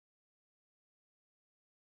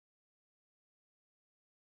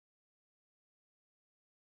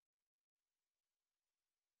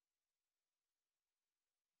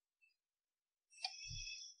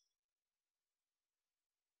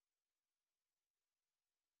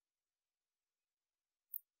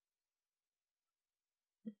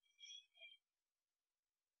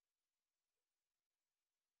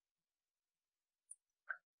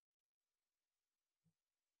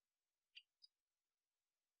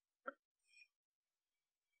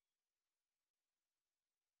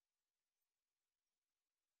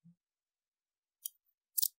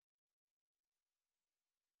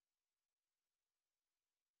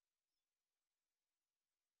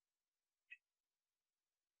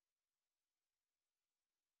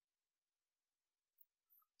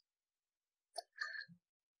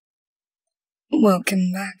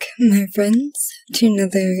Welcome back, my friends, to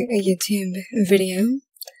another YouTube video.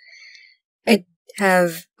 I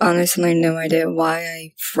have honestly no idea why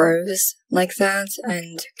I froze like that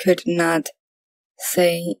and could not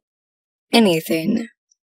say anything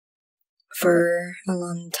for a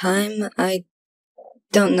long time. I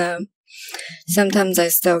don't know. Sometimes I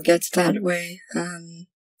still get that way. I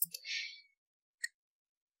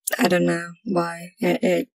don't know why.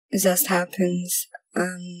 It just happens.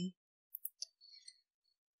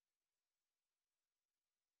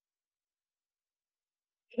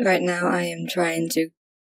 Right now I am trying to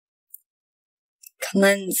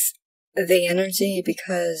cleanse the energy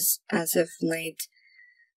because as of late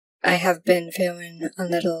I have been feeling a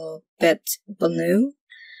little bit blue.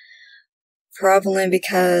 Probably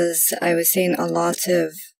because I was seeing a lot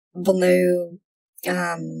of blue,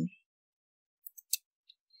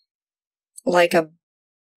 like a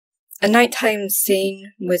nighttime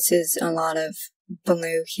scene, which is a lot of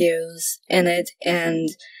blue hues in it, and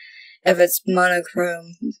if it's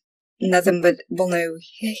monochrome, nothing but blue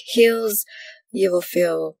hues, you will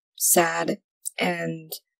feel sad,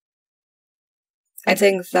 and I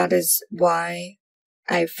think that is why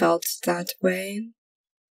I felt that way.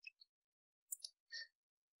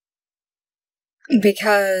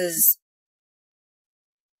 Because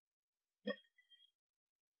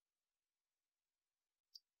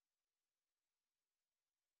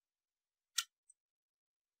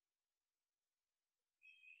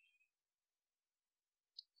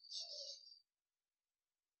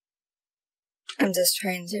I'm just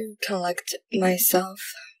trying to collect myself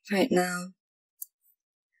right now.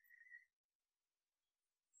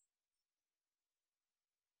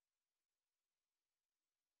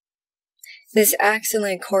 This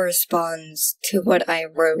actually corresponds to what I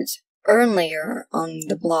wrote earlier on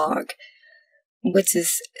the blog, which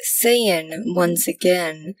is saying, once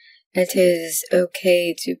again, it is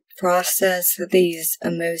okay to process these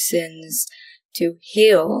emotions, to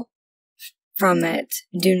heal from it.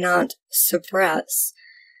 Do not suppress.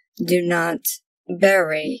 Do not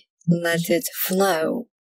bury. Let it flow.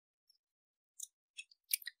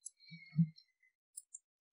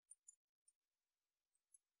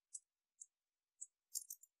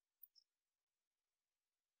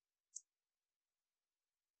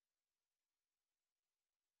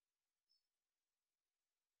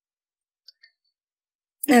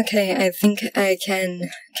 Okay, I think I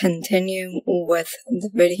can continue with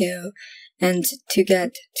the video and to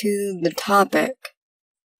get to the topic.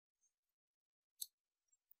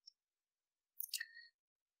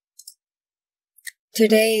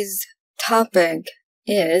 Today's topic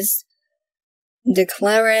is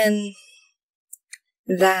declaring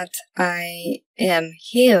that I am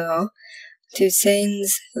here to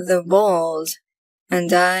change the world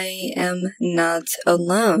and I am not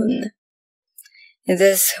alone.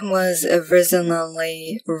 This was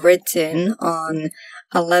originally written on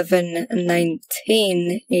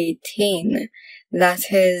 11/19/18,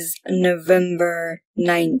 that is November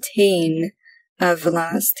 19 of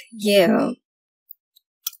last year.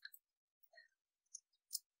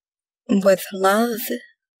 With love,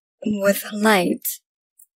 with light,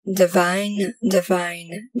 divine,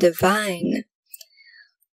 divine, divine.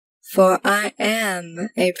 For I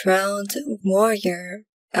am a proud warrior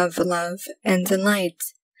of love and light,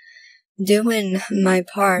 doing my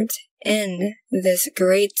part in this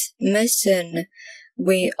great mission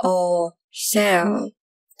we all share.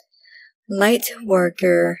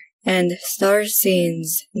 Lightworker and star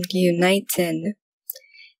scenes uniting.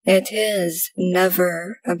 It is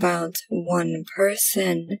never about one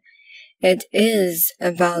person. It is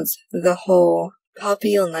about the whole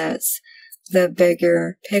populace, the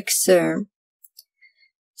bigger picture.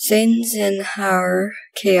 Changing our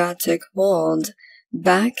chaotic world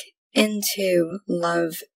back into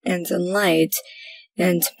love and light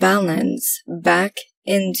and balance, back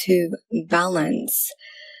into balance.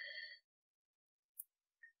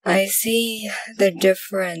 I see the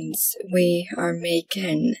difference we are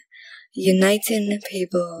making, uniting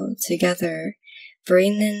people together,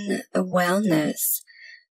 bringing wellness.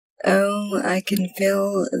 Oh, I can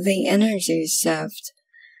feel the energy shift.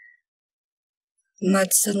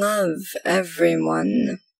 Much love,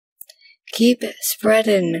 everyone. Keep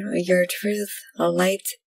spreading your truth, light,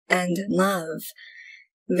 and love.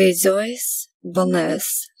 Rejoice,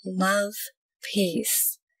 bliss, love,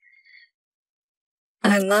 peace.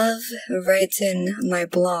 I love writing my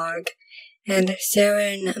blog and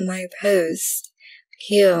sharing my posts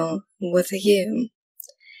here with you.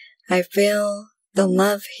 I feel the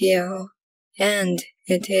love here, and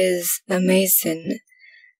it is amazing.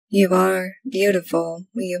 You are beautiful,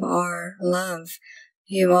 you are love,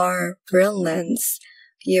 You are brilliance.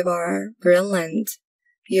 You are brilliant.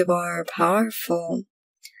 You are powerful.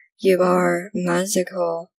 You are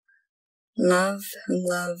magical. Love,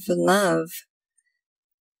 love, love.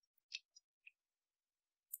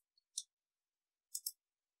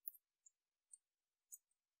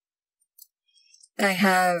 I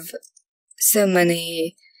have so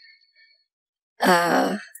many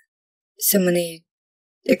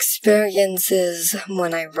experiences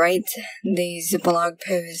when I write these blog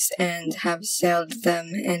posts and have shared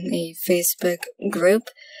them in a Facebook group.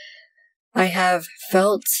 I have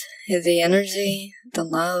felt the energy, the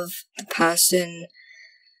love, the passion.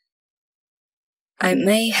 I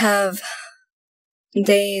may have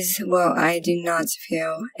days where I do not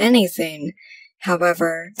feel anything.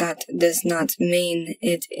 However, that does not mean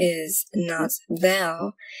it is not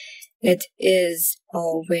there. It is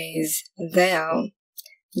always there.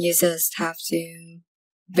 You just have to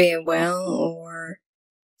be well or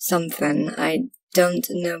something. I don't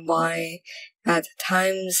know why. At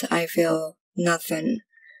times I feel nothing.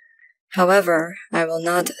 However, I will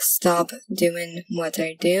not stop doing what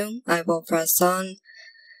I do. I will press on.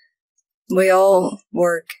 We all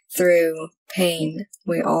work through pain.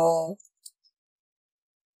 We all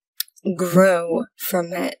grow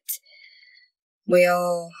from it. We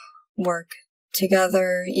all work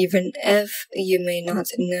together, even if you may not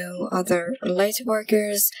know other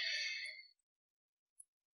lightworkers.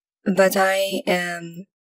 But I am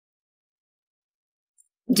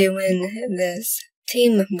doing this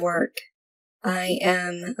teamwork. I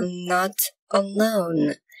am not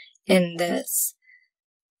alone in this.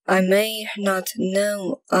 I may not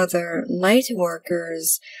know other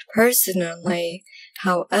lightworkers personally,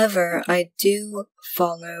 however, I do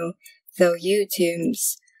follow their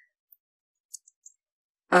YouTubes.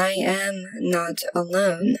 I am not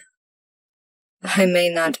alone. I may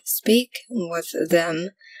not speak with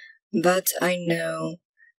them, but I know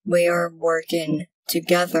we are working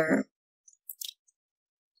together.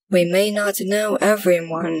 We may not know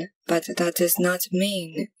everyone, but that does not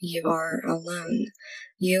mean you are alone.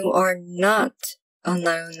 You are not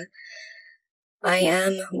alone. I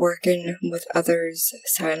am working with others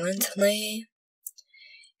silently,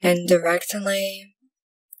 indirectly.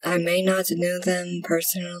 I may not know them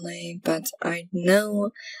personally, but I know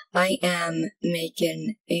I am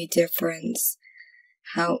making a difference.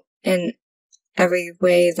 In every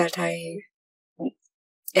which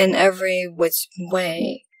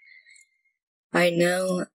way, I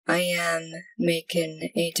know I am making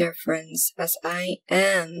a difference as I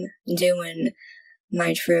am doing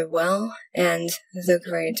my true will and the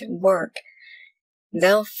great work.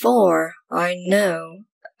 Therefore, I know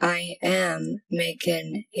I am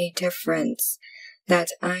making a difference, that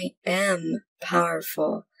I am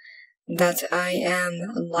powerful, that I am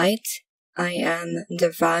light, I am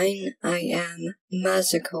divine, I am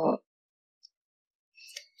magical.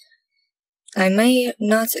 I may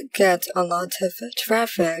not get a lot of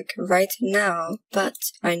traffic right now, but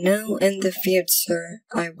I know in the future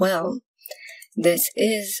I will. This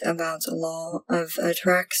is about the law of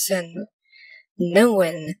attraction,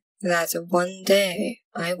 knowing that one day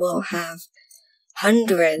I will have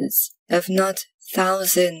hundreds, if not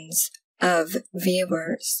thousands, of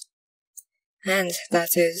viewers. And that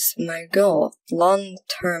is my goal,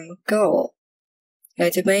 long-term goal.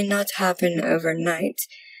 It may not happen overnight.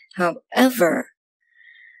 However,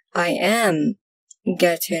 I am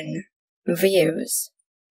getting views.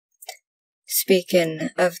 Speaking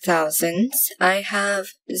of thousands, I have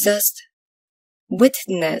just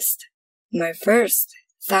witnessed my first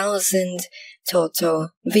 1,000 total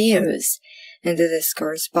views, and this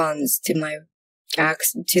corresponds to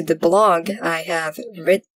the blog I have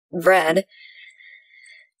read,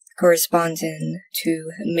 corresponding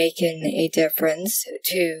to making a difference,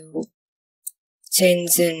 to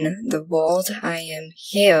changing the world. I am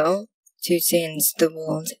here to change the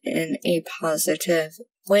world in a positive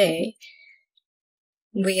way.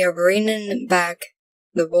 We are bringing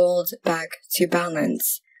the world back to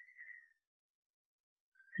balance.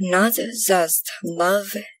 Not just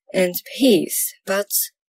love and peace, but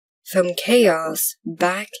from chaos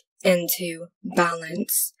back into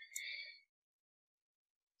balance.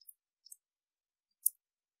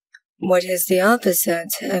 What is the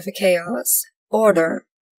opposite of chaos? Order.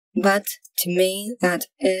 But to me, that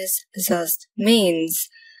just means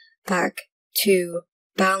back to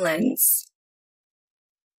balance.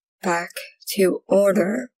 Back to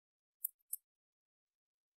order.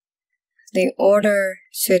 The order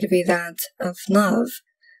should be that of love,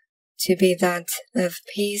 to be that of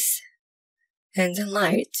peace and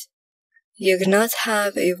light. You cannot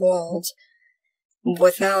have a world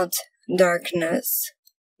without darkness.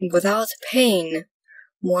 Without pain,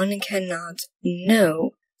 one cannot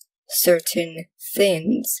know certain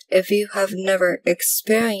things. If you have never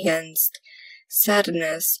experienced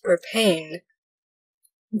sadness or pain,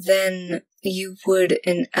 then you would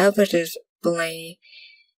inevitably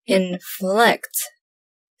inflict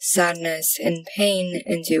sadness and pain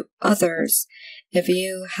into others if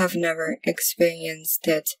you have never experienced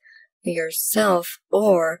it yourself,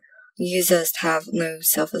 or you just have no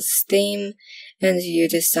self-esteem and you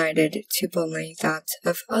decided to bully that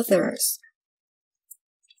of others.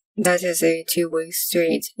 That is a two-way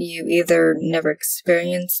street. You either never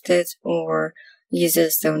experienced it or you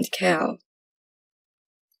just don't care.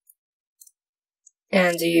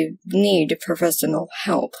 And you need professional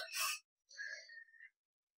help.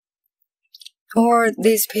 Or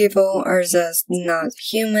these people are just not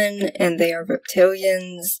human and they are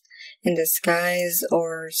reptilians in disguise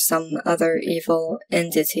or some other evil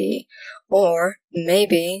entity. Or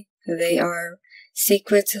maybe they are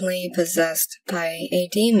secretly possessed by a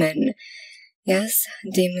demon. Yes,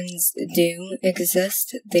 demons do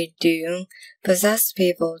exist. They do possess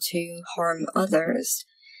people to harm others.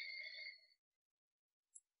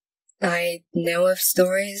 I know of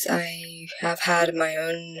stories. I have had my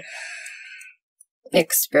own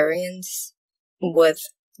experience with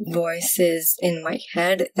voices in my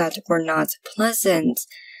head that were not pleasant.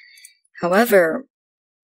 However,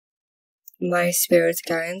 my spirit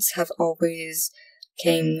guides have always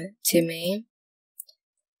came to me.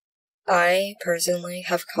 I personally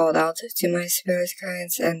have called out to my spirit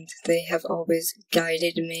guides and they have always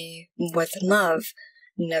guided me with love,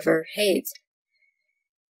 never hate.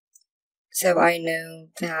 So I know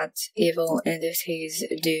that evil entities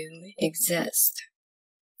do exist.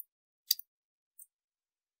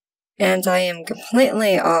 And I am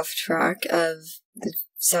completely off track of the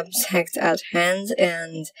subject at hand,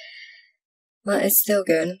 and well, it's still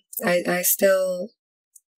good. I still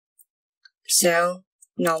share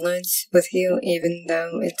knowledge with you, even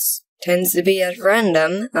though it tends to be at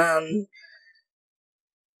random.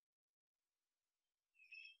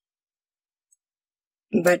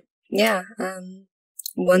 But yeah,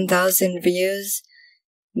 1,000 views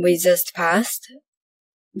we just passed.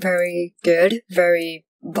 Very good, very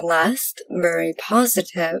blessed, very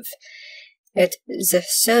positive. It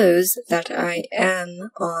just shows that I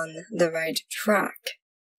am on the right track.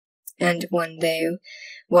 And one day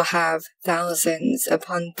we'll have thousands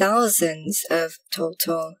upon thousands of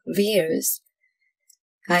total views.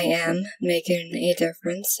 I am making a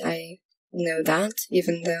difference. I know that,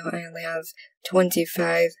 even though I only have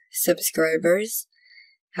 25 subscribers.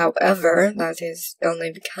 However, that is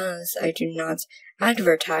only because I do not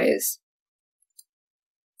advertise.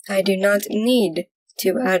 I do not need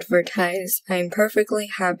to advertise. I am perfectly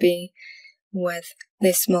happy with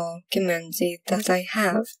the small community that I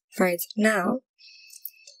have right now.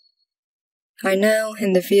 I know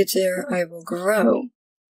in the future I will grow.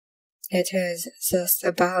 It is just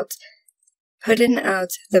about putting out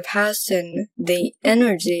the passion, the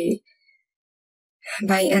energy.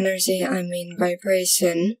 By energy, I mean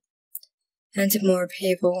vibration. And more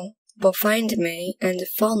people will find me and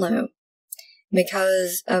follow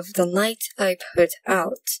because of the light I put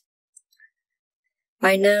out.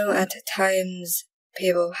 I know at times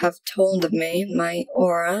people have told me my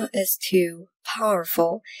aura is too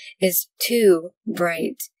powerful, is too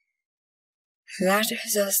bright. That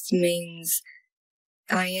just means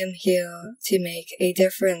I am here to make a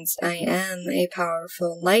difference. I am a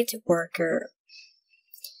powerful light worker.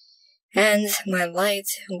 And my light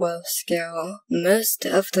will scare most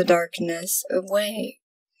of the darkness away.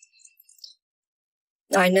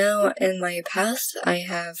 I know in my past I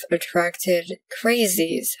have attracted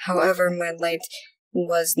crazies, however my light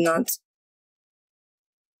was not.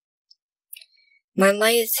 My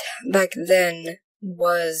light back then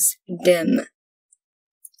was dim.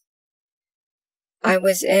 I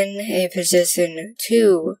was in a position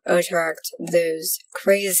to attract those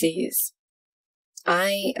crazies.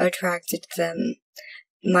 I attracted them.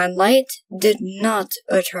 My light did not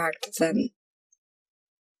attract them.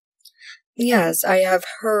 Yes, I have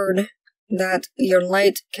heard that your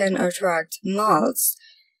light can attract moths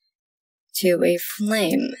to a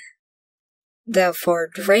flame, therefore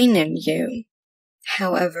draining you.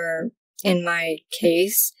 However, in my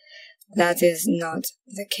case, that is not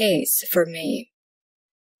the case for me.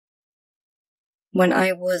 When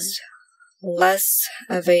I was less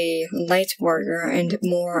of a light worker and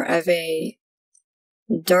more of a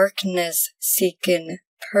darkness-seeking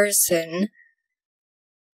person,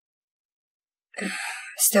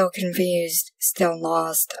 still confused, still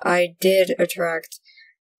lost, I did attract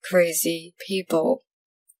crazy people.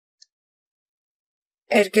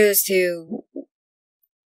 It goes to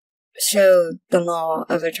show the law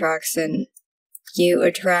of attraction. You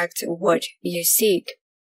attract what you seek.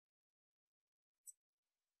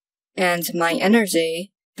 And my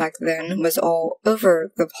energy back then was all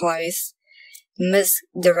over the place,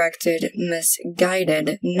 misdirected,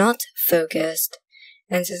 misguided, not focused,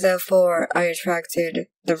 and therefore I attracted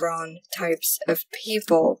the wrong types of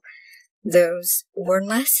people. Those were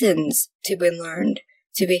lessons to be learned,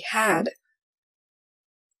 to be had.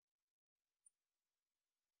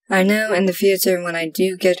 I know in the future when I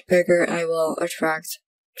do get bigger, I will attract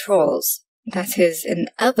trolls. That is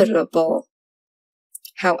inevitable.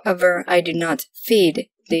 However, I do not feed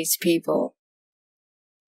these people.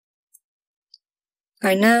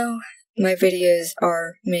 I know my videos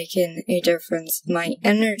are making a difference. My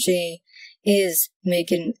energy is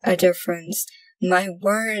making a difference. My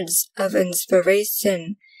words of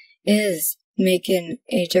inspiration is making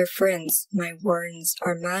a difference. My words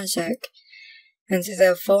are magic. And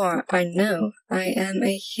therefore, I know I am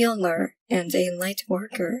a healer and a light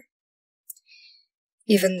worker.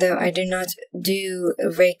 Even though I do not do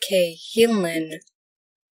Reiki healing,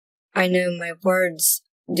 I know my words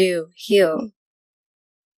do heal.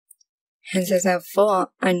 And therefore,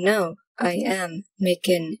 I know I am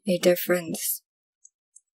making a difference.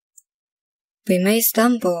 We may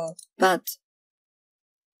stumble, but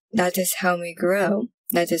that is how we grow.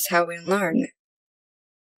 That is how we learn.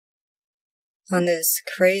 On this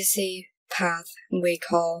crazy path we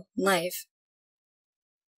call life.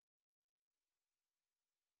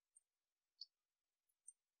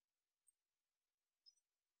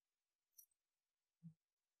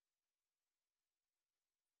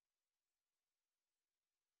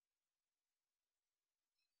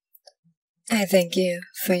 I thank you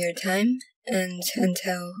for your time, and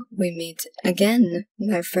until we meet again,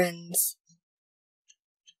 my friends.